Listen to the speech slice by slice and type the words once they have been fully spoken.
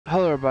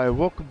Hello everybody,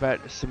 welcome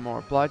back to some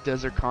more Black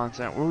Desert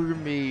content. We're going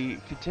to be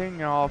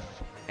continuing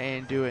off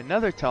and do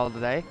another tale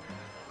today.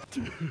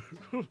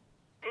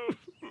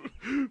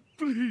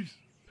 Please,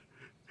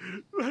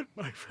 let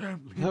my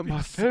family Let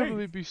my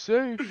family be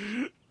safe.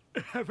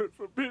 Heaven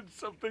forbid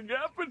something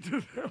happened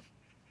to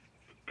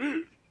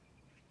them.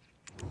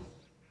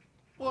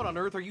 What on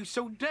earth are you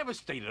so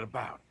devastated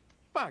about?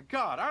 By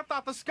God, I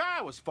thought the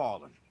sky was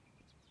falling.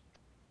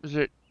 Is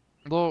it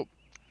little,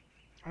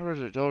 what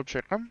is it, little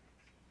chicken?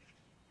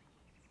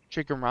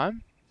 Chicken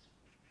Run?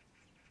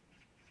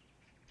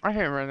 I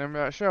can't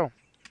remember that show.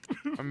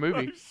 A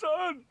movie. My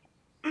son!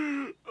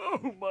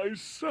 Oh, my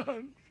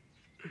son!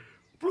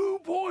 Blue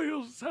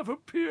boils have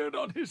appeared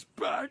on his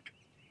back.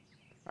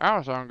 That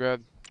don't sound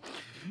good.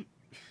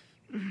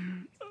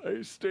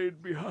 I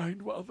stayed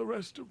behind while the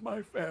rest of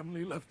my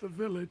family left the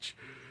village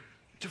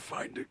to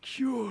find a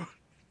cure.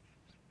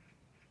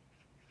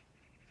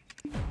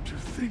 To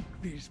think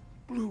these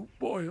blue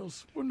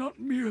boils were not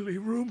merely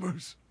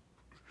rumors.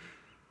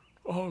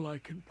 All I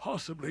can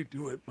possibly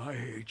do at my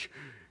age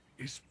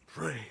is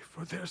pray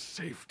for their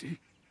safety.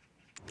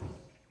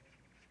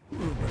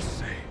 Rumors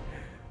say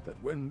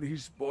that when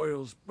these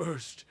boils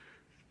burst,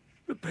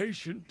 the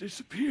patient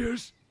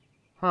disappears.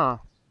 Huh.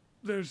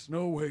 There's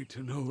no way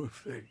to know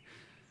if they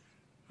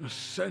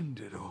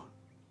ascended or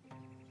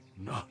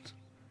not.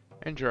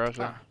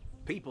 Interesting.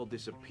 People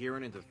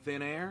disappearing into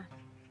thin air?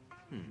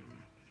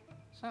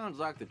 Sounds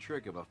like the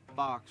trick of a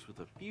fox with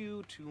a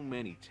few too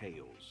many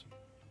tails.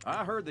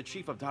 I heard the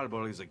chief of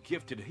Talbot is a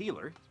gifted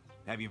healer.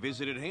 Have you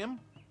visited him?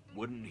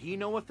 Wouldn't he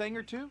know a thing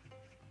or two?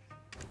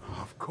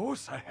 Of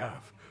course I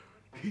have.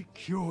 He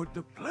cured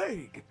the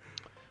plague.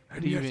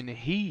 And even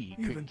he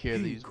couldn't cure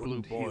these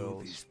blue heal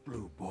boils. these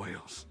blue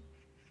boils.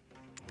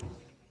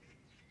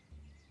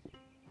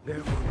 There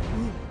were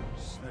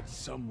rumors that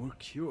some were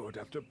cured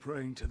after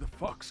praying to the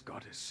fox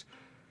goddess,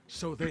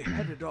 so they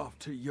headed off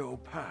to Yo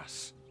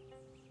Pass.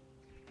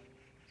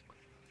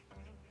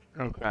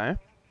 Okay.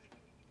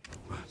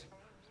 But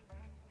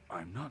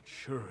I'm not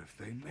sure if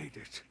they made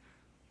it.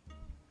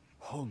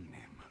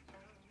 Hongnim.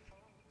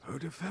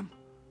 Heard of them?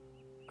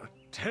 A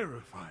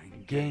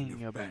terrifying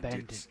gang of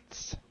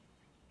bandits.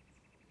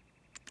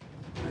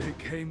 They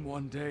came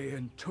one day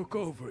and took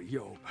over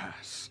Yo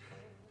Pass.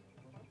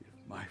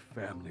 If my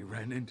family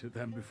ran into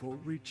them before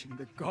reaching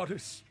the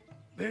goddess,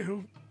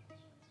 they'll...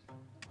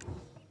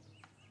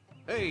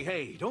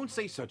 Hey, don't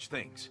say such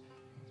things.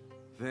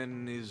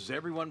 Then is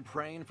everyone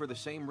praying for the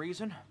same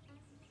reason?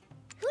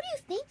 Who do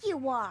you think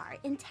you are,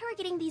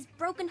 interrogating these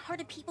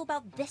broken-hearted people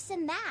about this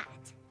and that?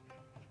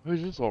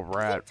 Who's this little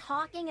rat? Think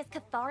talking is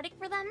cathartic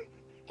for them?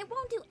 It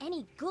won't do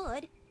any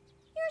good.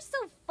 You're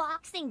so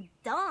foxing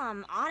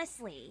dumb,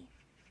 honestly.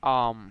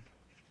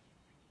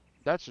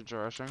 That's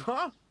interesting.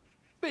 Huh?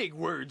 Big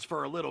words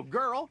for a little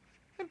girl.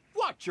 And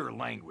watch your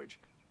language.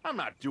 I'm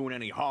not doing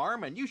any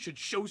harm, and you should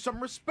show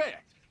some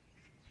respect.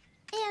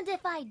 And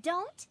if I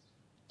don't?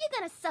 You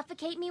gonna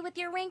suffocate me with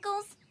your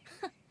wrinkles?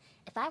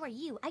 If I were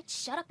you, I'd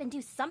shut up and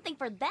do something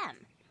for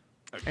them.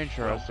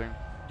 Interesting.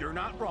 Well, you're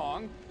not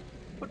wrong.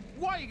 But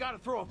why you gotta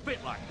throw a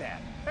fit like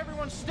that?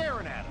 Everyone's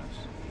staring at us.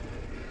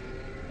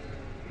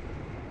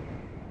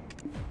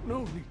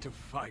 No need to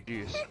fight.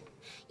 Jeez.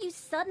 You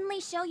suddenly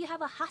show you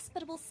have a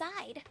hospitable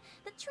side.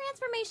 The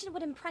transformation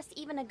would impress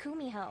even a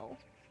Gumiho.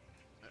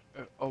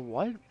 A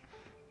what?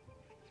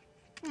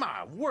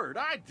 My word,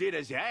 I did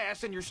as you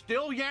asked, and you're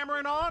still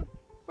yammering on?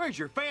 Where's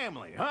your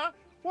family, huh?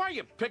 Why are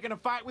you picking a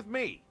fight with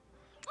me?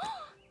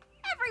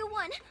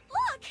 Everyone,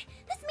 look!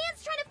 This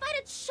man's trying to fight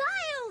a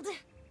child!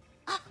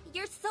 Oh,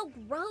 you're so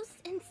gross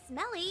and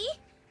smelly.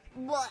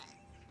 What?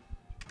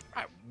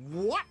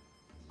 What?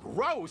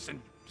 Gross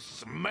and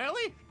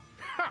smelly?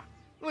 Ha!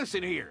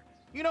 Listen here.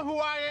 You know who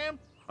I am?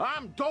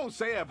 I'm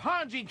Dulce of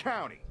Hanji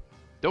County.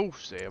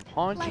 Dulce of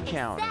Hanji Like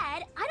County. I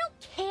said, I don't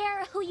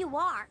care who you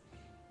are.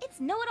 It's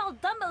know-it-all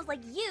dumbos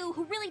like you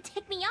who really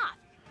tick me off.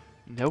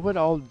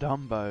 Know-it-all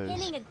dumbos.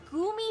 Pinning a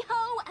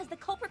Gumiho as the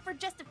culprit for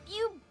just a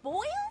few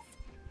boils?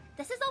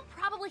 This is all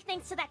probably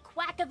thanks to that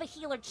quack of a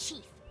healer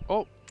chief.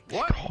 Oh,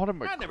 What? called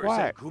him a I never quack.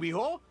 said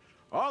Gumiho.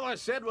 All I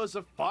said was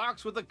a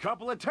fox with a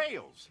couple of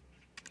tails.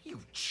 You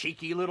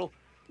cheeky little...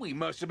 We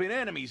must have been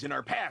enemies in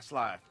our past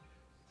life.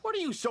 What are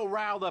you so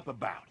riled up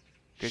about?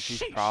 Because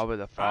she's Sheesh. probably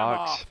the I'm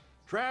fox. off.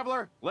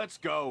 Traveler, let's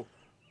go.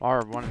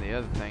 Or one of the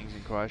other things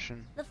in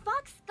question. The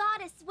fox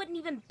goddess wouldn't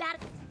even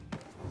bat.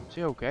 Is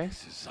he okay?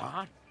 This is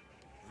odd.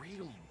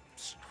 Real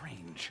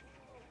strange.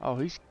 Oh,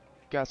 he's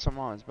got some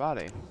on his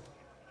body.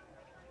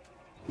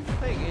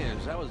 Thing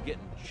is, I was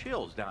getting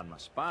chills down my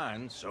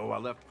spine, so I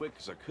left quick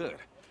as I could.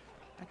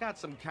 I got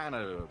some kind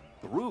of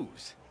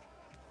bruise.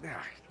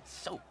 It's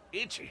so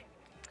itchy.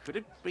 Could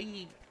it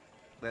be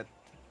that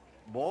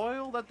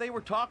boil that they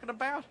were talking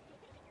about?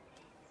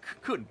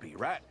 Couldn't be,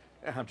 right?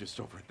 I'm just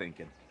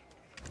overthinking.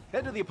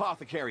 Head to the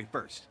apothecary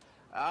first.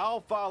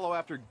 I'll follow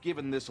after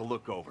giving this a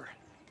look over.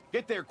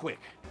 Get there quick.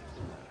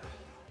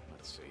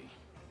 Let's see.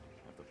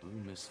 Have the blue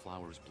mist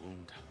flowers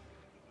bloomed?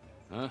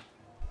 Huh?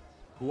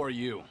 Who are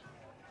you?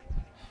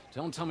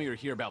 Don't tell me you're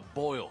here about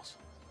boils.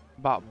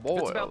 About If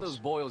it's about those boils.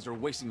 boils, you're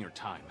wasting your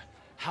time.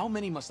 How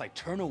many must I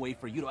turn away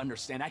for you to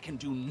understand I can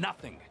do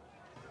nothing?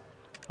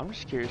 I'm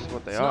just curious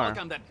what they It's are. not like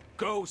I'm that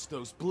ghost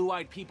those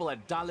blue-eyed people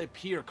at Dale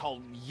Pier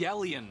called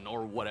Yelian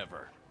or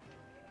whatever.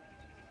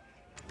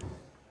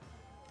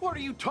 What are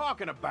you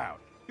talking about?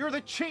 You're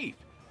the chief.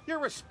 You're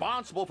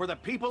responsible for the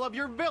people of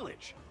your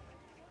village.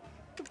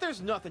 If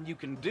there's nothing you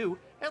can do,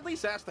 at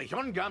least ask the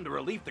Hyungan to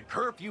relieve the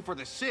curfew for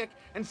the sick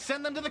and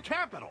send them to the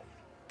capital.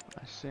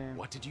 I see.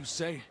 What did you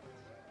say?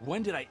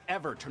 When did I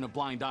ever turn a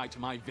blind eye to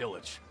my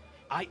village?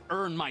 I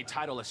earned my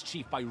title as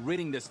chief by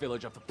ridding this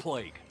village of the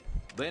plague.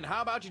 Then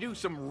how about you do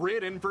some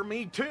ridding for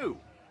me too?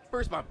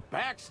 First my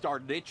back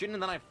started itching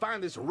and then I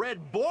find this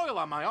red boil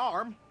on my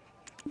arm.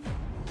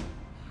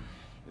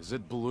 Is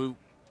it blue?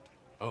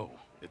 Oh,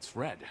 it's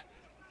red.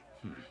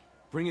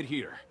 Bring it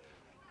here.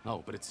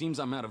 Oh, but it seems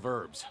I'm out of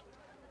herbs.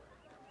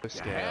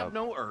 You have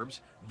no herbs,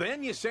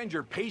 then you send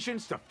your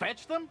patients to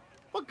fetch them?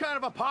 What kind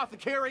of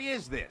apothecary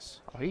is this?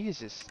 Oh, he's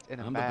just in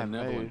a I'm the bad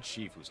benevolent mood.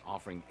 chief who's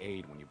offering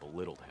aid when you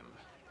belittled him.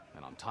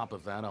 And on top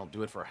of that, I'll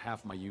do it for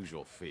half my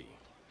usual fee.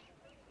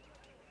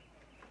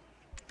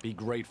 Be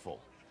grateful.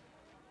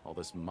 All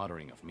this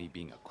muttering of me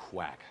being a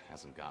quack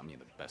hasn't got me in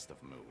the best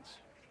of moods.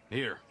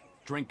 Here,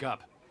 drink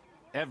up.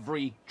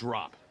 Every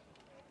drop.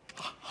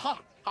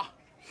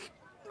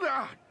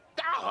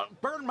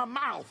 Burn my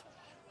mouth.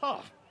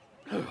 Oh.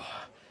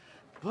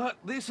 But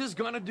this is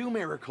gonna do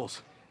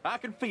miracles. I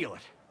can feel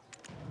it.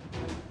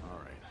 All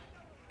right.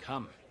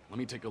 Come, let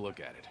me take a look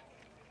at it.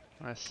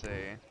 I see.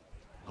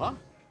 Huh?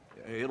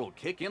 It'll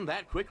kick in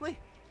that quickly?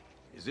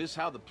 Is this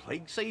how the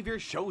plague savior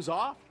shows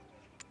off?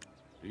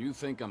 Do you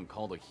think I'm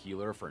called a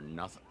healer for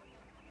nothing?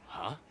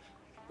 Huh?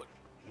 But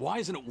why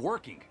isn't it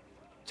working?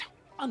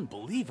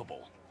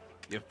 Unbelievable.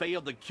 You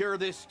failed to cure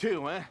this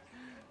too, eh?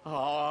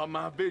 Oh,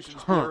 my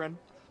vision's blurring.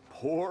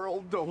 Poor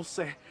old Dulce.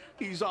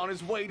 He's on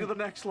his way to the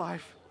next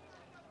life.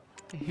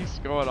 He's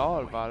going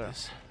on about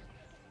it.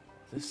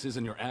 This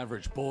isn't your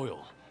average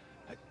boil.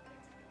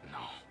 No,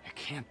 it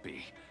can't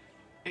be.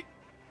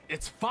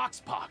 It's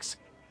Foxpox.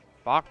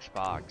 Box.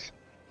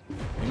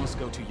 You must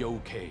go to Yo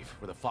Cave,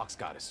 where the Fox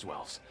Goddess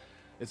dwells.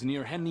 It's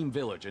near Hennim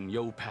Village in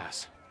Yo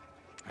Pass.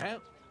 Huh?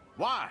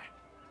 Why?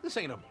 This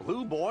ain't a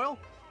blue boil.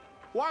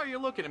 Why are you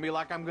looking at me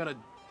like I'm gonna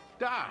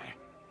die?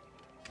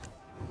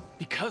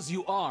 Because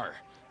you are.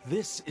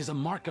 This is a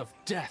mark of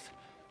death.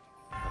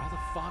 But all the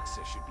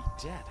foxes should be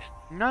dead.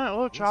 No,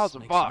 little child's a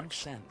makes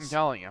box. no I'm sense.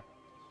 telling you.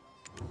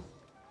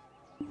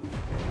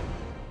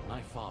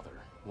 My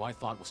father, who I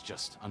thought was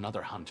just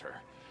another hunter,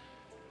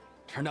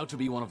 turned out to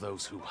be one of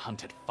those who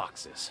hunted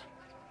foxes.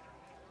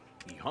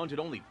 He hunted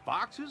only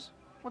foxes?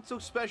 What's so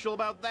special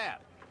about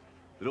that?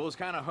 Do those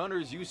kind of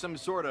hunters use some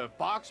sort of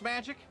fox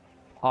magic?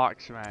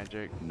 Fox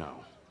magic.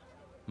 No.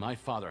 My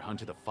father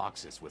hunted the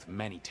foxes with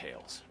many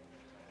tails.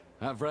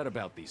 I've read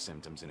about these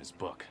symptoms in his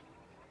book.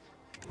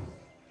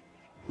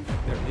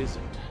 There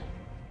isn't,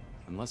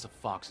 unless a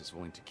fox is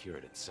willing to cure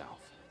it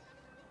itself.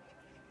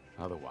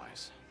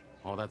 Otherwise,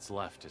 all that's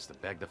left is to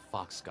beg the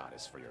Fox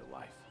Goddess for your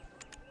life.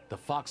 The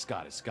Fox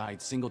Goddess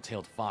guides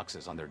single-tailed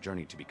foxes on their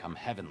journey to become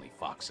heavenly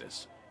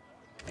foxes.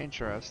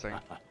 Interesting.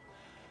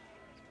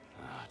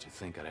 To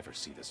think I'd ever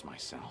see this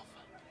myself.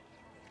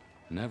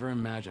 Never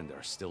imagined there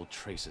are still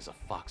traces of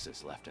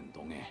foxes left in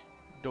Donghae.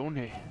 Don't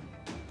he?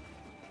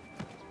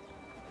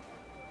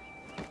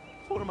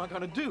 What am I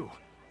gonna do?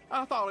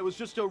 I thought it was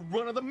just a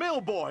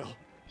run-of-the-mill boil.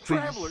 Please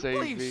Traveler, save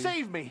please me.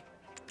 save me.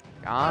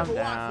 I Calm have a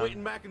wife down.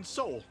 waiting back in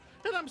Seoul,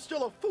 and I'm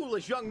still a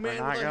foolish young man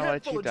not with a gonna head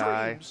let full you of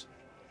die. dreams.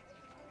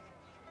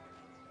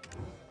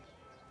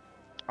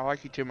 I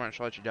like you too much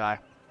to let you die.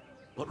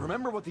 But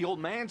remember what the old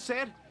man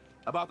said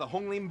about the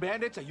Honglim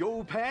bandits at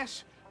Yo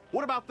Pass?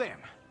 What about them?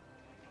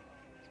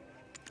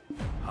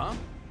 Huh?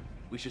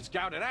 We should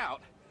scout it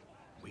out.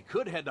 We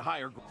could head to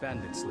higher.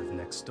 Bandits live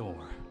next door.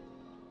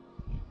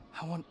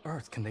 How on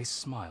earth can they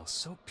smile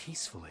so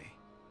peacefully?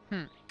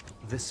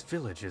 This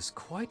village is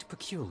quite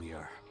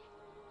peculiar.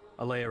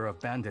 A layer of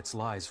bandits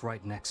lies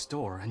right next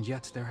door, and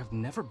yet there have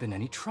never been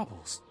any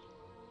troubles.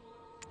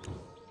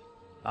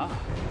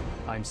 Ah,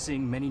 I'm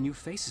seeing many new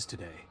faces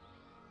today.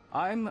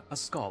 I'm a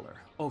scholar,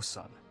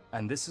 Osan,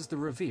 and this is the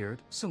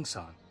revered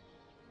Sung-san.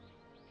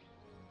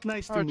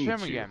 Nice Oh, to it's meet him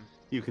you. again.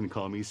 You can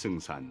call me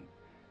Sung-san.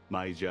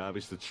 My job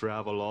is to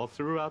travel all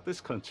throughout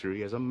this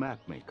country as a map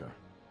maker.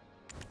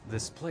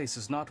 This place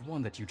is not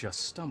one that you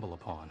just stumble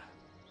upon.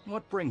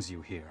 What brings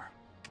you here?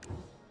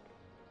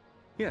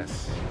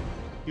 Yes,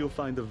 you'll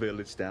find the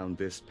village down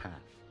this path.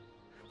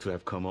 To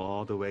have come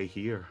all the way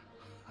here,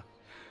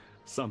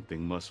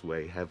 something must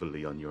weigh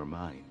heavily on your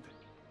mind.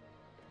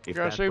 If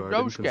gotta that save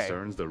burden Dosuke.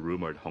 concerns the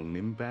rumored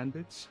Hongnim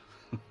bandits,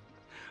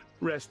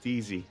 rest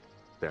easy.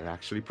 They're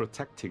actually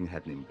protecting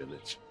Hednim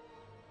village.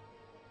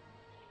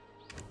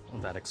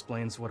 Well, that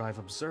explains what I've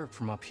observed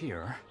from up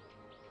here.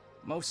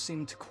 Most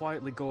seem to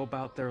quietly go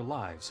about their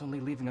lives, only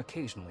leaving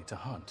occasionally to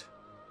hunt.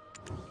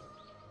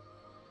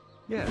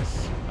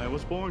 Yes, I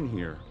was born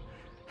here.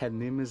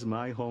 Hednim is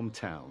my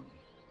hometown.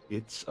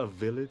 It's a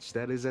village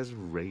that is as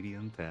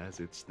radiant as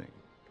its name.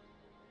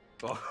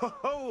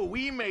 Oh,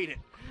 we made it!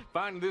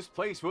 Finding this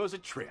place was a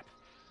trip.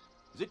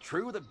 Is it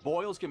true that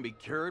boils can be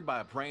cured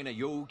by praying at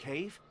Yo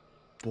Cave?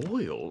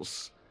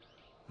 Boils?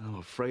 I'm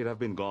afraid I've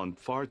been gone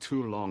far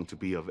too long to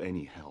be of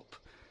any help.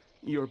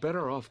 You're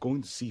better off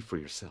going to see for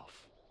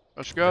yourself.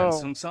 Let's Then, go.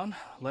 Sung-san,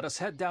 let us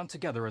head down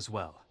together as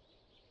well.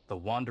 The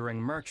wandering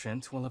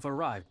merchant will have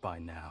arrived by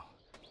now.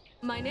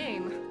 My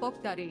name,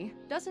 Bokdari,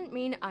 doesn't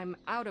mean I'm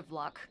out of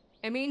luck.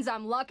 It means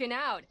I'm lucking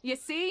out, you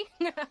see?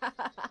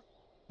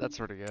 That's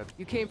pretty good.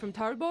 You came from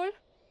Tarbol?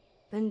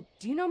 Then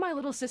do you know my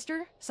little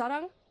sister,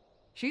 Sarang?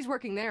 She's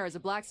working there as a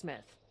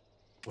blacksmith.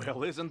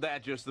 Well, isn't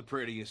that just the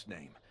prettiest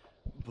name?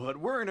 But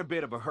we're in a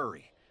bit of a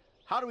hurry.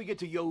 How do we get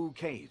to Yo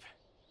Cave?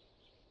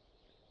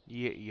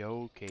 Yeah,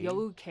 yo, okay.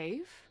 Yowu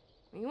Cave?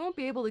 You won't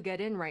be able to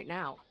get in right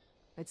now.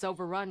 It's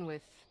overrun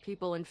with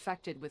people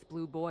infected with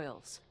blue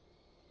boils.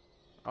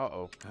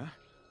 Uh-oh. Huh?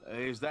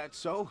 Is that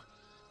so?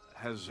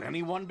 Has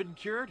anyone been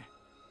cured?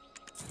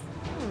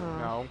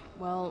 No.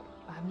 Well,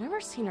 I've never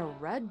seen a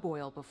red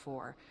boil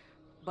before.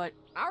 But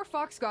our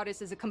fox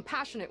goddess is a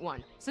compassionate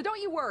one, so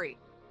don't you worry.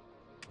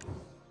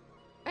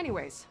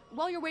 Anyways,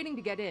 while you're waiting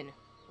to get in,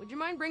 would you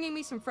mind bringing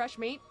me some fresh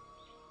meat?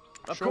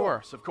 Of Sure.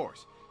 course, of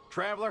course.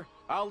 Traveler,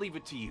 I'll leave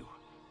it to you.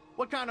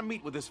 What kind of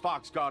meat would this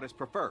fox goddess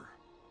prefer?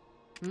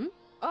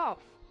 Oh,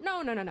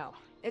 no.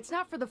 It's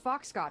not for the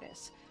fox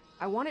goddess.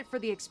 I want it for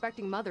the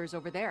expecting mothers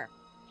over there.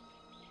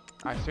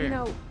 I see. You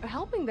know,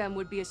 helping them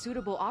would be a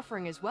suitable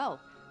offering as well.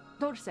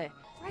 Dulce,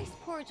 Rice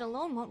porridge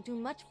alone won't do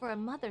much for a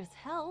mother's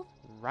health.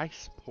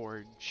 Rice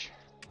porridge.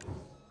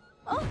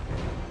 Oh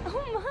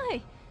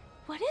my!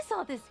 What is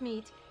all this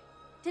meat?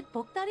 Did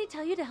Bokdari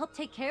tell you to help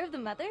take care of the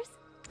mothers?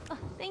 Oh,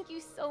 thank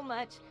you so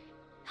much.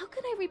 How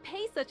could I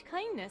repay such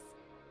kindness?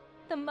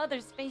 The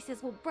mothers'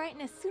 faces will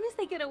brighten as soon as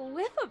they get a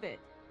whiff of it.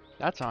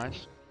 That's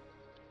nice.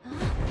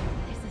 There's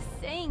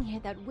a saying here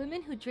that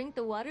women who drink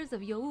the waters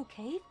of Yowu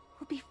Cave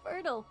will be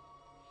fertile.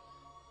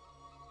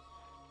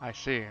 I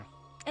see.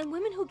 And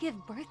women who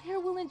give birth here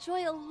will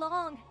enjoy a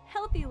long,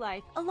 healthy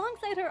life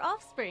alongside her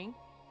offspring.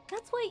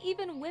 That's why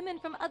even women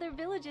from other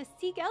villages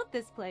seek out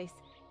this place.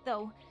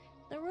 Though,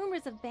 the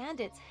rumors of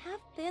bandits have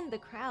thinned the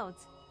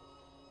crowds.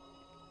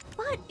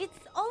 But it's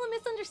all a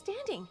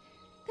misunderstanding.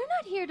 They're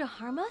not here to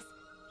harm us.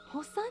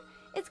 Hosan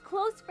is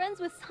close friends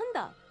with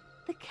Sanda,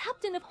 the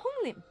captain of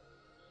Honglim.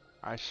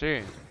 I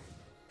see.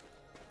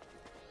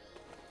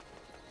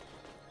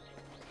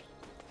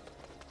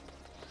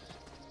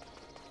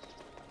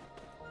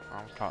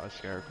 I'm caught this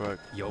guy real quick.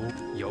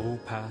 Yo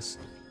Pass.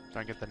 So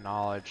I get the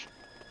knowledge.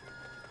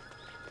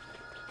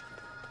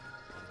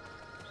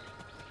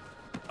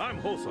 I'm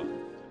Hosa,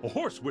 a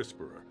horse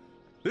whisperer.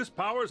 This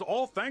power is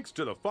all thanks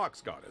to the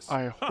fox goddess.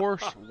 A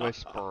horse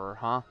whisperer,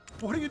 huh?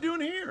 What are you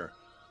doing here?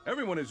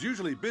 Everyone is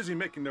usually busy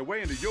making their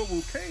way into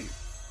Yowu Cave.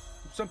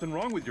 Something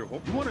wrong with your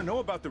home? You want to know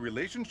about the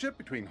relationship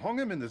between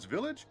Hongim and this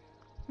village?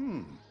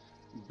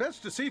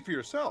 Best to see for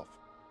yourself.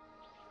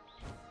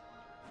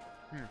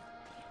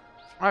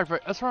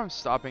 Alright, that's where I'm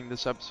stopping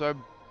this episode.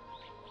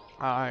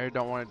 I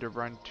don't want it to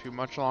run too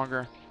much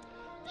longer.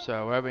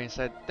 So, with that being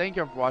said, thank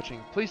you all for watching.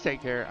 Please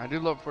take care. I do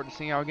look forward to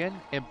seeing y'all again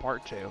in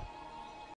part 2.